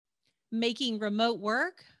Making remote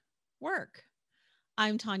work work.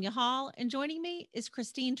 I'm Tanya Hall, and joining me is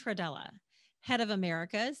Christine Tradella, Head of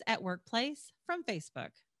Americas at Workplace from Facebook.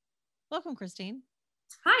 Welcome, Christine.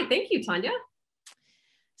 Hi, thank you, Tanya.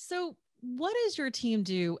 So, what does your team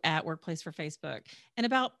do at Workplace for Facebook? And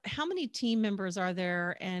about how many team members are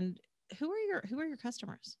there, and who are your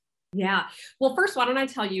customers? Yeah. Well, first, why don't I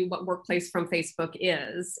tell you what Workplace from Facebook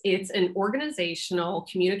is? It's an organizational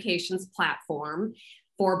communications platform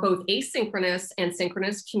for both asynchronous and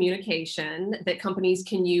synchronous communication that companies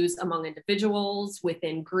can use among individuals,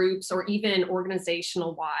 within groups, or even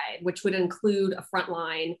organizational wide, which would include a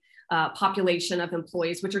frontline population of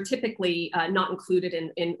employees, which are typically not included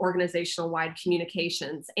in organizational wide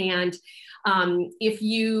communications. And if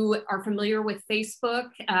you are familiar with Facebook,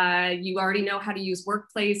 you already know how to use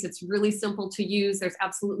Workplace. It's really simple to use. There's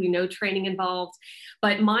absolutely no training involved.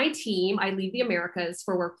 But my team, I lead the Americas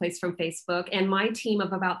for Workplace from Facebook, and my team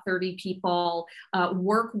of about 30 people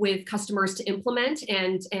work with customers to implement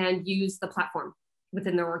and use the platform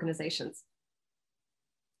within their organizations.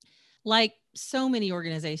 Like so many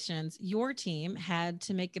organizations, your team had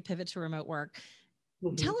to make a pivot to remote work.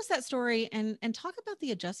 Mm-hmm. Tell us that story and talk about the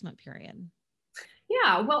adjustment period.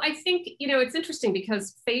 Yeah, well, I think, it's interesting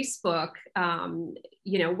because Facebook,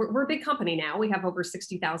 we're a big company now. We have over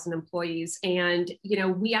 60,000 employees, and,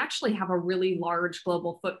 we actually have a really large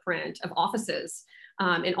global footprint of offices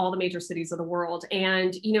in all the major cities of the world.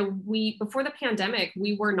 And, before the pandemic,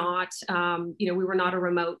 we were not a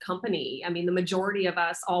remote company. I mean, the majority of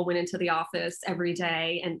us all went into the office every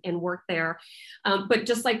day and worked there. But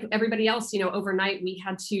just like everybody else, overnight, we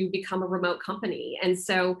had to become a remote company. And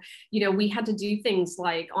so, we had to do things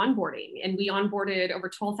like onboarding, and we onboarded over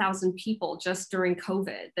 12,000 people just during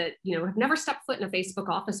COVID that, have never stepped foot in a Facebook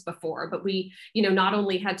office before. But we, not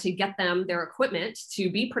only had to get them their equipment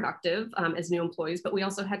to be productive as new employees, but we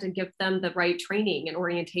also had to give them the right training and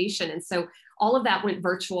orientation. And so all of that went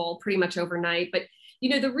virtual pretty much overnight. But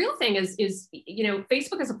the real thing is,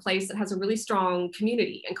 Facebook is a place that has a really strong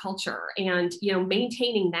community and culture, and,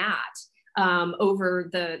 maintaining that over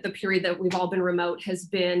the period that we've all been remote has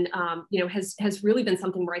been, has really been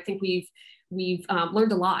something where I think we've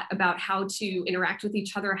learned a lot about how to interact with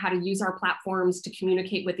each other, how to use our platforms to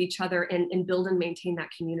communicate with each other and build and maintain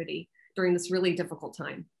that community during this really difficult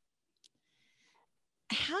time.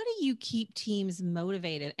 How do you keep teams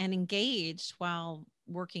motivated and engaged while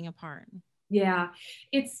working apart? Yeah,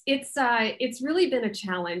 it's really been a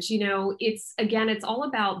challenge. It's all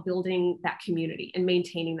about building that community and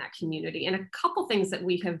maintaining that community. And a couple things that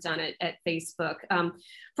we have done at Facebook.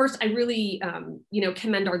 First, I really,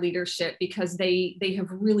 commend our leadership because they have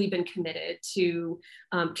really been committed to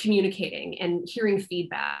communicating and hearing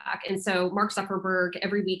feedback. And so Mark Zuckerberg,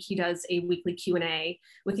 every week he does a weekly Q&A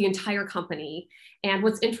with the entire company. And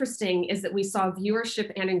what's interesting is that we saw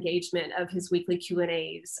viewership and engagement of his weekly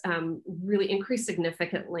Q&As really increase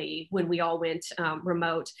significantly when we all went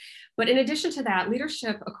remote. But in addition to that,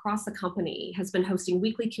 leadership across the company has been hosting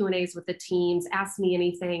weekly Q&As with the teams, Ask Me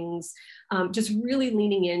Anythings, just really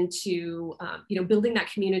leaning into building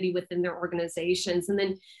that community within their organizations. And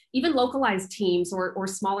then even localized teams or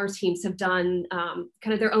smaller teams have done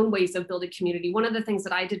kind of their own ways of building community. One of the things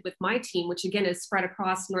that I did with my team, which again is spread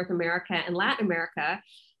across North America and Latin America,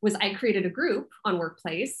 was I created a group on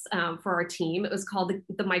Workplace for our team. It was called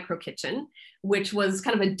the Micro Kitchen, which was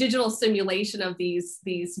kind of a digital simulation of these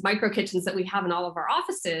micro kitchens that we have in all of our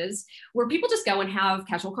offices, where people just go and have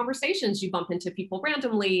casual conversations. You bump into people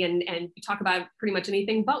randomly and you talk about pretty much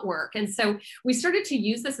anything but work. And so we started to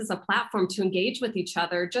use this as a platform to engage with each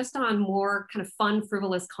other just on more kind of fun,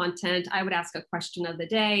 frivolous content. I would ask a question of the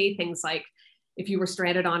day, things like, if you were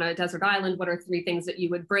stranded on a desert island, what are 3 things that you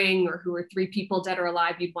would bring, or who are 3 people, dead or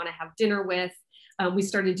alive, you'd want to have dinner with? We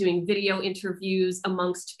started doing video interviews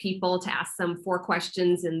amongst people to ask them 4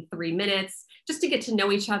 questions in 3 minutes, just to get to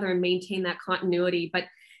know each other and maintain that continuity. But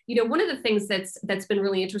one of the things that's been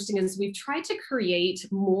really interesting is we've tried to create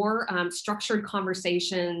more structured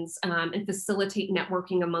conversations and facilitate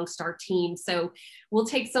networking amongst our team. So we'll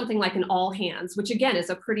take something like an all hands, which again is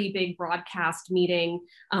a pretty big broadcast meeting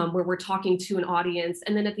where we're talking to an audience.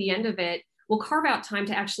 And then at the end of it, we'll carve out time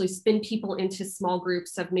to actually spin people into small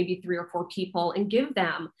groups of maybe 3 or 4 people and give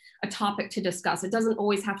them a topic to discuss. It doesn't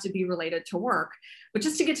always have to be related to work, but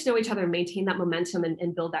just to get to know each other and maintain that momentum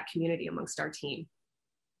and build that community amongst our team.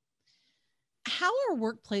 How are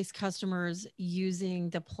Workplace customers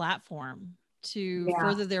using the platform to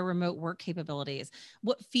further their remote work capabilities?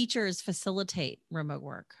 What features facilitate remote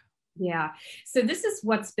work? Yeah. So this is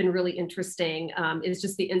what's been really interesting, is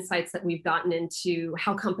just the insights that we've gotten into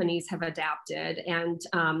how companies have adapted. And,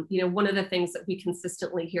 one of the things that we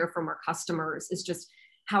consistently hear from our customers is just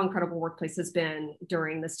how incredible Workplace has been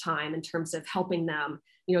during this time in terms of helping them,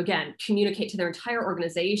 again, communicate to their entire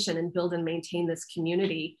organization and build and maintain this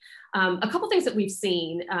community. A couple things that we've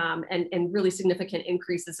seen, and really significant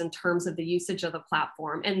increases in terms of the usage of the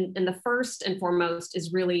platform. And the first and foremost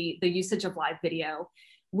is really the usage of live video.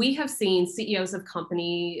 We have seen CEOs of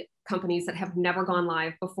companies that have never gone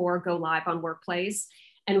live before go live on Workplace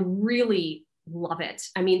and really love it.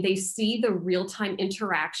 I mean, they see the real-time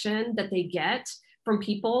interaction that they get from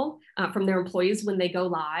people, from their employees when they go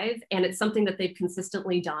live, and it's something that they've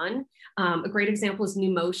consistently done. A great example is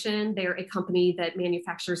NewMotion. They're a company that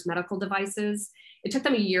manufactures medical devices. It took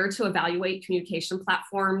them a year to evaluate communication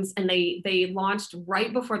platforms, and they launched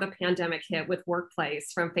right before the pandemic hit with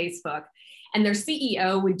Workplace from Facebook. And their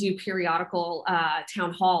CEO would do periodical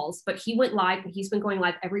town halls, but he went live. He's been going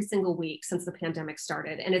live every single week since the pandemic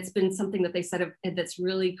started. And it's been something that they said that's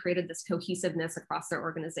really created this cohesiveness across their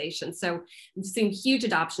organization. So we've seen huge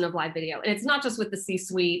adoption of live video. And it's not just with the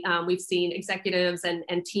C-suite. We've seen executives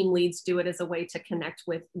and team leads do it as a way to connect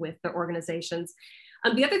with the organizations.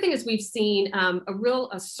 The other thing is we've seen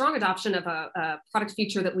a strong adoption of a product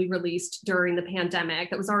feature that we released during the pandemic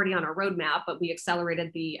that was already on our roadmap, but we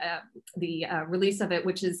accelerated the release of it,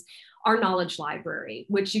 which is our knowledge library,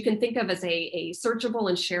 which you can think of as a searchable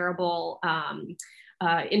and shareable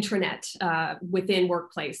intranet within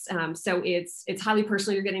Workplace. So it's highly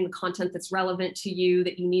personal. You're getting the content that's relevant to you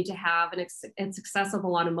that you need to have, and it's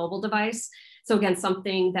accessible on a mobile device. So again,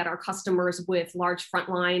 something that our customers with large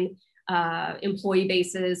frontline employee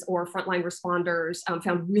bases or frontline responders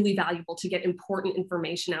found really valuable to get important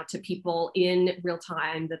information out to people in real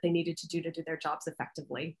time that they needed to do their jobs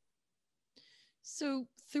effectively. So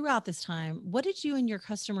throughout this time, what did you and your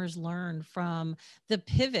customers learn from the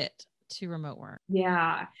pivot to remote work?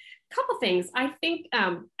 Yeah, a couple things. I think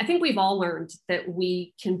we've all learned that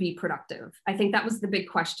we can be productive. I think that was the big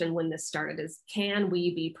question when this started: is can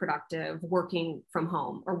we be productive working from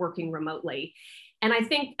home or working remotely? And I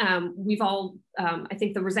think we've all, I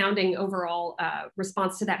think the resounding overall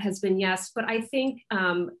response to that has been yes, but I think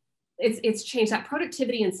it's changed. That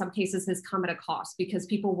productivity in some cases has come at a cost because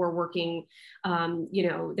people were working,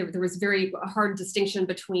 there was very hard distinction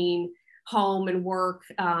between home and work.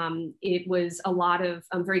 It was a lot of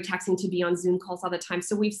very taxing to be on Zoom calls all the time.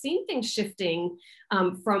 So we've seen things shifting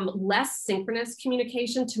from less synchronous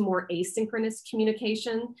communication to more asynchronous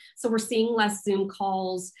communication. So we're seeing less Zoom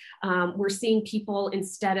calls. We're seeing people,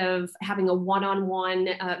 instead of having a one-on-one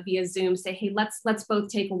via Zoom, say, hey, let's both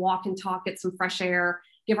take a walk and talk, get some fresh air,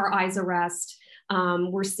 give our eyes a rest.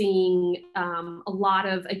 We're seeing a lot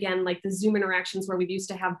of, again, like the Zoom interactions where we used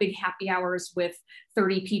to have big happy hours with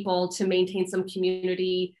 30 people to maintain some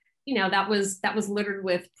community. That was littered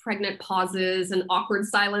with pregnant pauses and awkward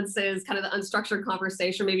silences, kind of the unstructured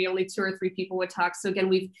conversation. Maybe only 2 or 3 people would talk. So again,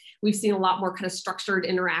 we've seen a lot more kind of structured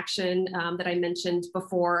interaction that I mentioned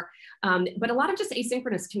before, but a lot of just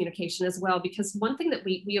asynchronous communication as well. Because one thing that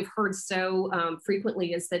we have heard so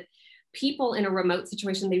frequently is that people in a remote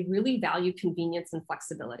situation, they really value convenience and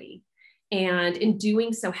flexibility. And in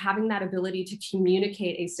doing so, having that ability to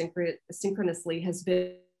communicate asynchronously has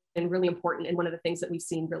been really important, and one of the things that we've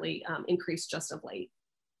seen really increase just of late.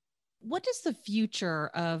 What does the future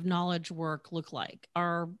of knowledge work look like?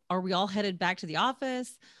 Are we all headed back to the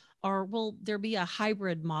office, or will there be a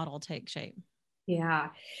hybrid model take shape? Yeah,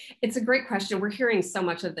 it's a great question. We're hearing so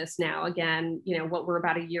much of this now. Again, what we're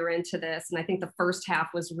about a year into this, and I think the first half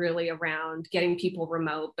was really around getting people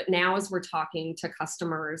remote. But now, as we're talking to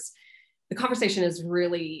customers, the conversation is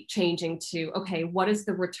really changing to, okay, what does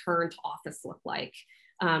the return to office look like?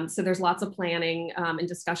 So there's lots of planning and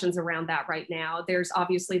discussions around that right now. There's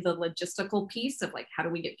obviously the logistical piece of like, how do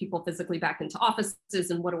we get people physically back into offices,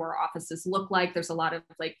 and what do our offices look like? There's a lot of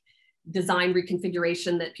like design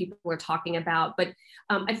reconfiguration that people are talking about. But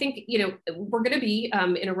I think, we're going to be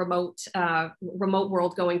in a remote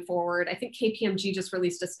world going forward. I think KPMG just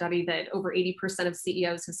released a study that over 80% of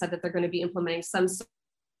CEOs have said that they're going to be implementing some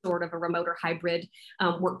sort of a remote or hybrid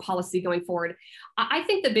work policy going forward. I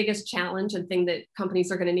think the biggest challenge and thing that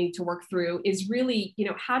companies are going to need to work through is really,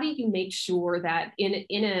 how do you make sure that in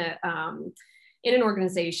an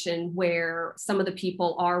organization where some of the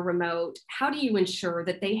people are remote, how do you ensure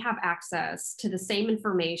that they have access to the same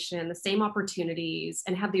information, the same opportunities,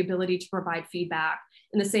 and have the ability to provide feedback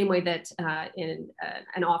in the same way that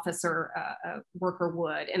an office or a worker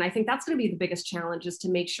would? And I think that's going to be the biggest challenge, is to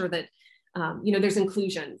make sure that there's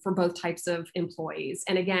inclusion for both types of employees.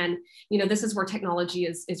 And again, this is where technology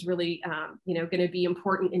is really, going to be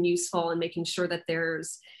important and useful in making sure that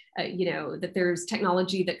there's that there's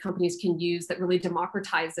technology that companies can use that really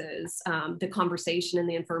democratizes the conversation and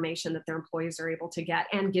the information that their employees are able to get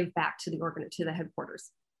and give back to the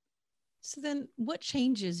headquarters. So then what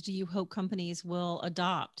changes do you hope companies will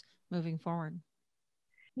adopt moving forward?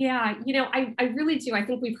 Yeah, I really do. I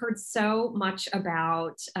think we've heard so much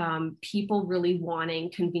about people really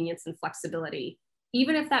wanting convenience and flexibility,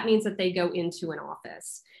 even if that means that they go into an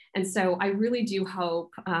office. And so I really do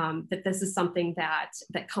hope that this is something that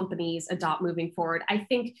companies adopt moving forward. I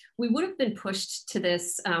think we would have been pushed to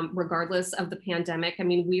this regardless of the pandemic. I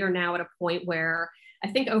mean, we are now at a point where I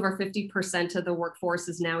think over 50% of the workforce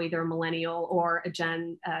is now either a millennial or a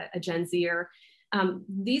Gen Zer.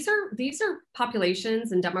 These are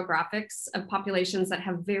populations and demographics of populations that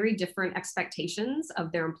have very different expectations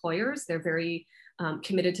of their employers. They're very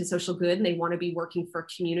committed to social good, and they want to be working for a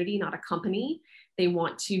community, not a company. They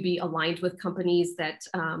want to be aligned with companies that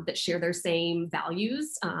share their same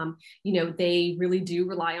values. They really do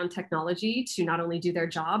rely on technology to not only do their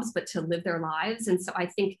jobs, but to live their lives. And so I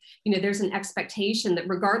think, there's an expectation that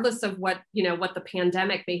regardless of what the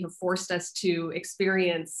pandemic may have forced us to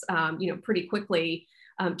experience, pretty quickly,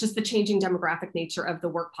 just the changing demographic nature of the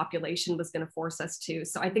work population was going to force us to.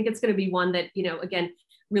 So I think it's going to be one that, again,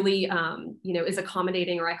 really, is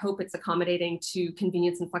accommodating, or I hope it's accommodating to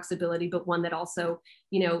convenience and flexibility, but one that also,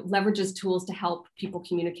 leverages tools to help people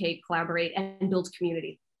communicate, collaborate, and build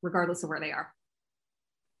community, regardless of where they are.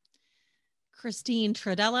 Christine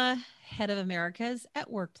Trodella, Head of Americas at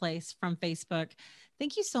Workplace from Facebook.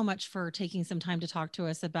 Thank you so much for taking some time to talk to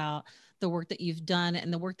us about the work that you've done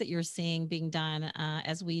and the work that you're seeing being done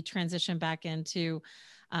as we transition back into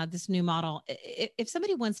this new model. If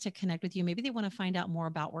somebody wants to connect with you, maybe they want to find out more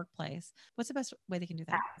about Workplace, what's the best way they can do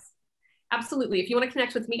that? Yes. Absolutely. If you want to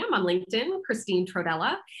connect with me, I'm on LinkedIn, Christine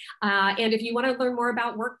Trodella. And if you want to learn more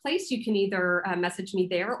about Workplace, you can either message me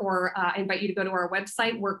there, or I invite you to go to our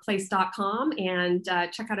website, workplace.com, and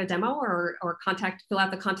check out a demo or fill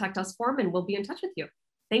out the contact us form, and we'll be in touch with you.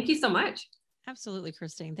 Thank you so much. Absolutely,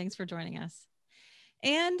 Christine. Thanks for joining us.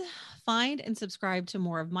 And find and subscribe to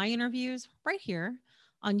more of my interviews right here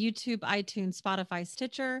on YouTube, iTunes, Spotify,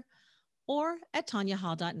 Stitcher, or at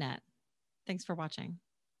tanyahall.net. Thanks for watching.